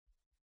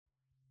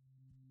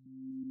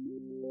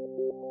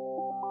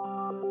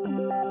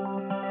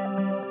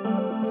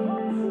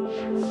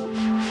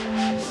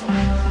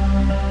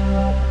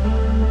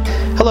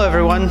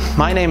everyone.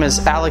 My name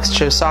is Alex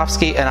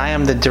Chosovsky, and I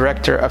am the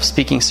Director of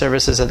Speaking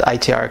Services at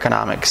ITR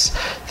Economics.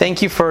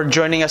 Thank you for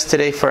joining us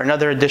today for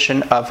another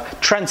edition of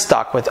Trends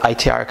Talk with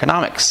ITR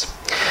Economics.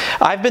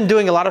 I've been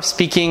doing a lot of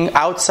speaking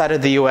outside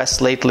of the US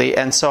lately,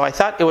 and so I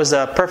thought it was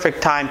a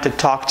perfect time to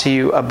talk to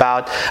you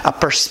about a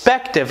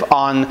perspective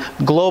on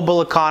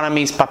global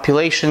economies,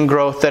 population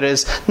growth that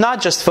is not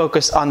just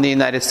focused on the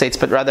United States,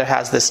 but rather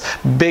has this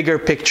bigger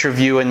picture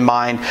view in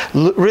mind,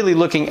 really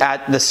looking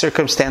at the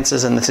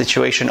circumstances and the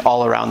situation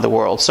all around the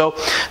world. So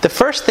the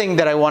first thing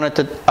that I wanted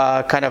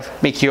to kind of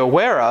make you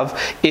aware of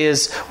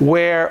is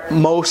where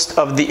most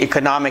of the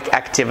economic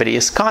activity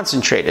is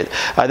concentrated.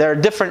 There are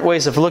different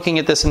ways of looking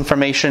at this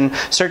information.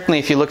 Certainly,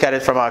 if you look at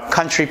it from a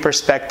country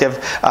perspective,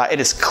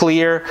 it is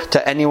clear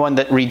to anyone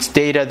that reads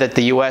data that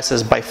the US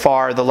is by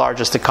far the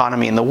largest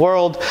economy in the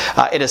world.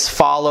 It is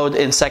followed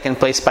in second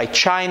place by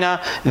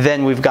China.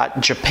 Then we've got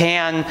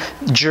Japan,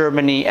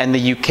 Germany, and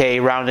the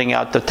UK rounding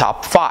out the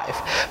top five.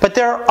 But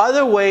there are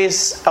other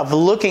ways of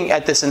looking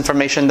at this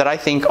information that I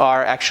think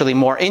are actually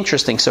more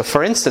interesting. So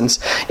for instance,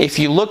 if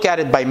you look at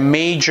it by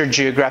major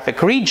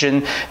geographic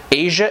region,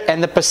 Asia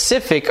and the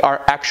Pacific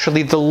are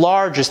actually the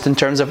largest in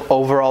terms of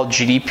overall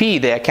GDP.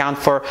 They account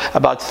for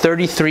about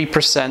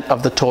 33%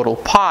 of the total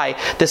pie.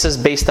 This is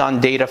based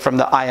on data from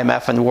the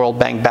IMF and World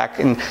Bank back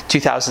in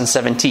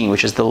 2017,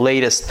 which is the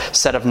latest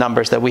set of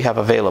numbers that we have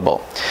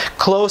available.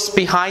 Close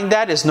behind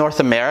that is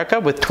North America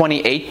with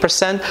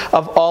 28%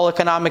 of all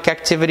economic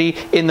activity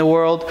in the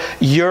world.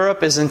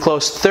 Europe is in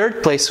close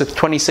third place with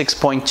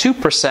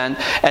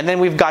 26.2%. And then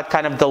we've got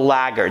kind of the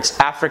laggards.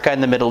 Africa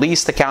and the Middle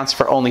East accounts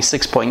for only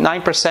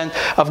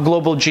 6.9% of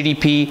global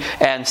GDP,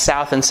 and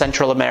South and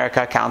Central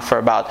America account for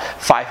about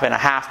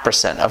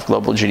 5.5% of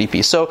global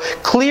GDP. So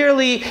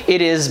clearly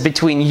it is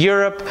between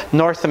Europe,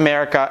 North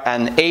America,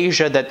 and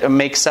Asia that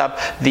makes up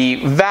the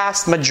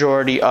vast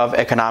majority of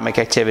economic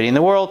activity in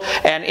the world.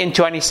 And in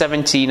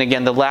 2017,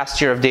 again, the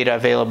last year of data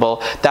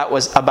available, that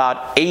was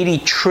about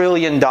 $80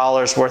 trillion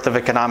worth of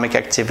economic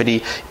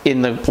activity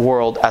in the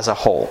world as a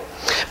whole.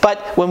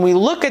 But when we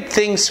look at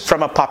things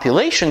from a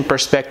population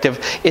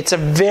perspective, it's a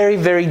very,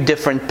 very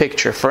different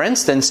picture. For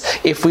instance,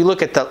 if we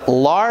look at the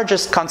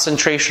largest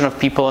concentration of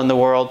people in the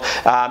world,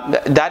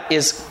 that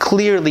is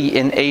clearly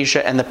in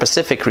Asia and the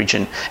Pacific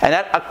region. And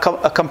that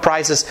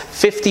comprises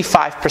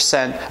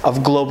 55%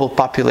 of global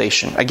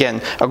population.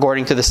 Again,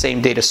 according to the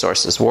same data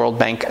sources, World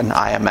Bank and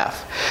IMF.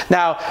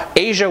 Now,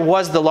 Asia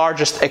was the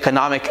largest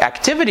economic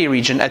activity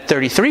region at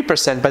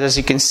 33%, but as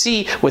you can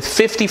see, with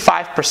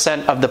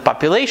 55% of the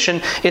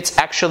population, it's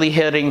actually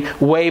hitting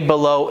way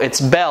below its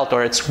belt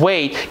or its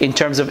weight in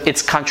terms of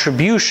its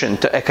contribution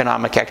to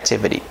economic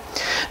activity.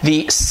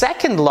 The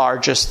second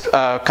largest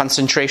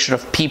concentration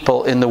of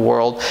people in the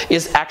world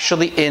is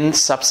actually in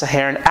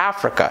sub-Saharan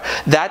Africa.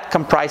 That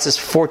comprises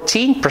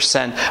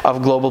 14%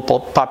 of global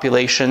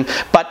population,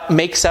 but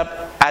makes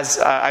up, as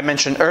I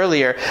mentioned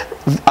earlier,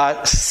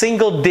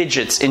 single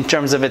digits in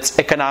terms of its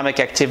economic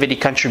activity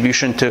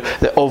contribution to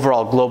the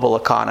overall global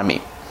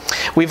economy.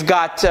 We've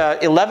got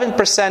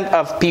 11%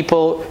 of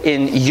people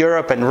in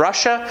Europe and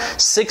Russia,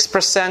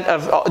 6%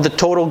 of the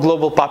total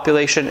global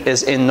population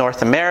is in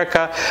North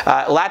America.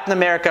 Latin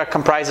America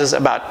comprises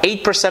about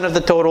 8% of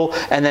the total,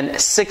 and then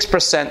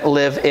 6%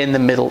 live in the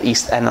Middle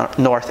East and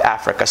North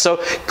Africa. So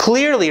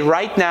clearly,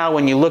 right now,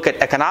 when you look at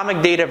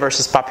economic data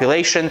versus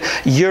population,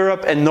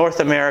 Europe and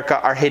North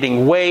America are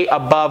hitting way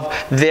above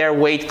their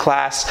weight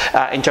class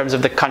in terms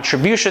of the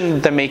contribution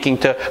they're making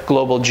to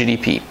global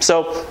GDP.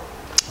 So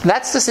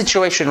that's the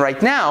situation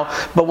right now,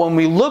 but when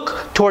we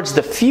look towards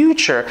the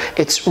future,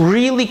 it's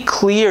really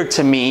clear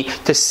to me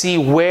to see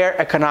where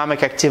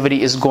economic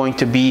activity is going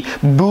to be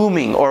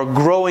booming or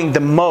growing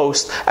the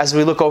most as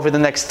we look over the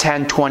next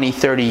 10, 20,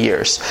 30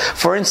 years.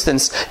 For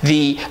instance,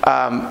 the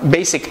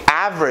basic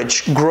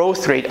average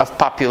growth rate of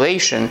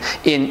population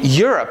in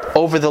Europe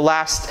over the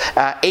last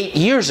 8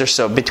 years or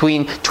so,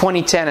 between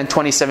 2010 and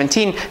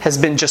 2017, has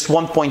been just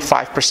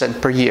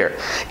 1.5% per year.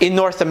 In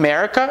North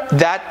America,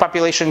 that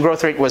population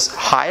growth rate was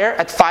higher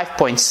at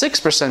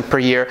 5.6% per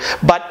year,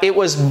 but it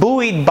was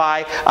buoyed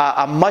by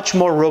a much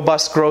more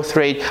robust growth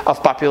rate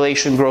of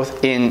population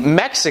growth in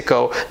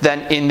Mexico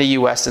than in the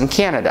US and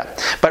Canada.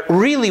 But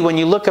really, when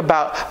you look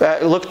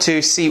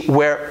to see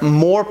where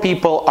more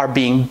people are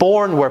being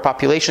born, where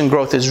population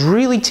growth is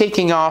really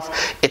taking off,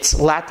 it's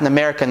Latin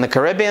America and the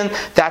Caribbean.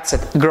 That's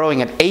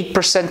growing at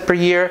 8% per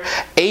year.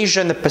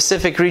 Asia and the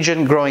Pacific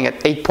region growing at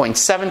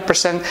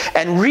 8.7%.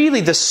 And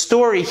really, the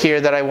story here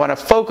that I want to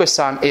focus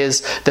on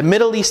is the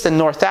Middle East and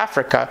North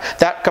Africa.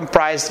 That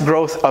comprised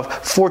growth of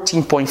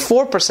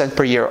 14.4%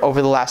 per year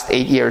over the last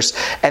 8 years.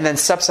 And then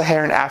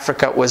Sub-Saharan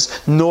Africa was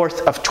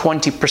north of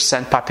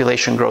 20%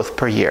 population growth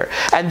per year.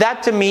 And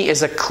that to me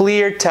is a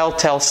clear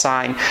telltale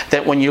sign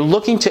that when you're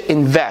looking to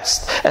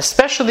invest,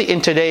 especially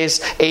in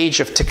today's age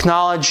of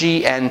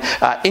technology and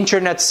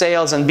internet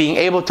sales and being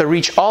able to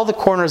reach all the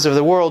corners of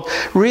the world,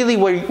 really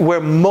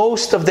where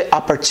most of the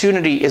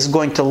opportunity is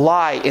going to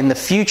lie in the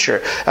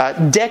future,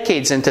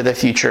 decades into the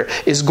future,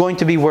 is going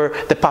to be where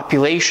the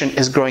population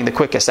is growing the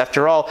quickest.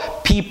 After all,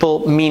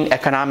 people mean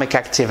economic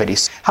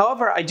activities.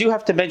 However, I do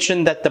have to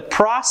mention that the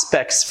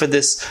prospects for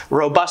this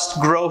robust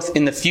growth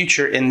in the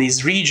future in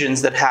these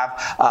regions that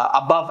have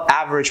above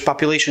average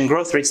population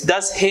growth rates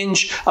does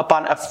hinge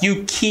upon a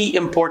few key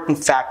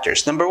important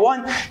factors. Number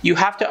one, you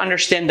have to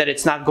understand that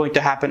it's not going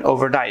to happen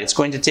overnight. It's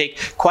going to take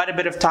quite a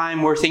bit of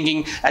time. We're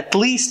thinking at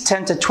least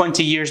 10 to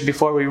 20 years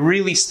before we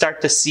really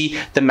start to see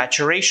the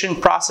maturation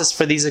process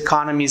for these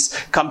economies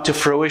come to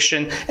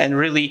fruition and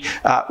really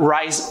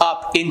rise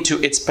up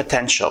into its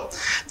potential.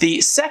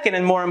 The second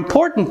and more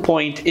important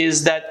point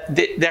is that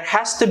there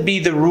has to be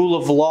the rule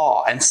of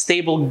law and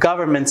stable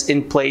governments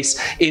in place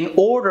in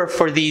order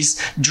for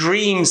these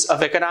dreams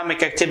of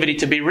economic activity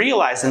to be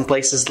realized in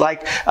places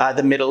like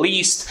the Middle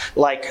East,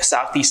 like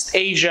Southeast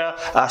Asia,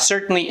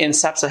 certainly in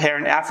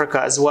Sub-Saharan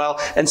Africa as well.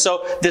 And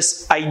so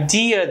this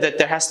idea that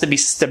there has to be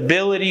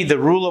stability, the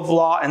rule of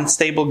law, and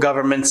stable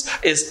governments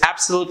is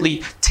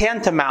absolutely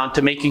tantamount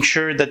to making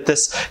sure that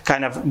this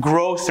kind of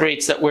growth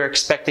rates that we're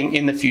expecting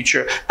in the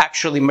future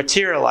actually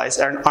materialize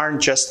and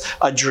aren't just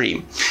a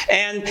dream.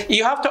 And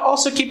you have to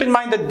also keep in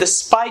mind that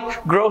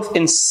despite growth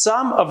in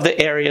some of the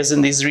areas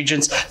in these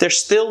regions, there's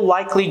still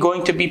likely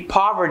going to be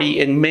poverty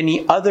in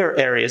many other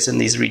areas in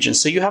these regions.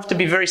 So you have to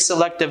be very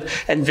selective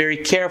and very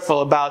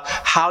careful about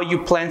how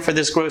you plan for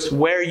this growth,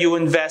 where you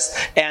invest,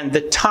 and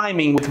the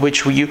timing with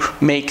which you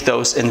make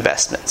those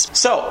investments.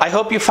 So I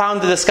hope you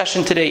found the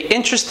discussion today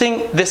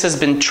interesting. This has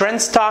been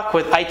Trends Talk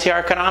with ITR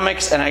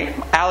Economics, and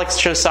I'm Alex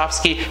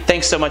Chosovsky.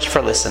 Thanks so much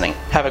for listening.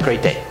 Have a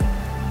great day.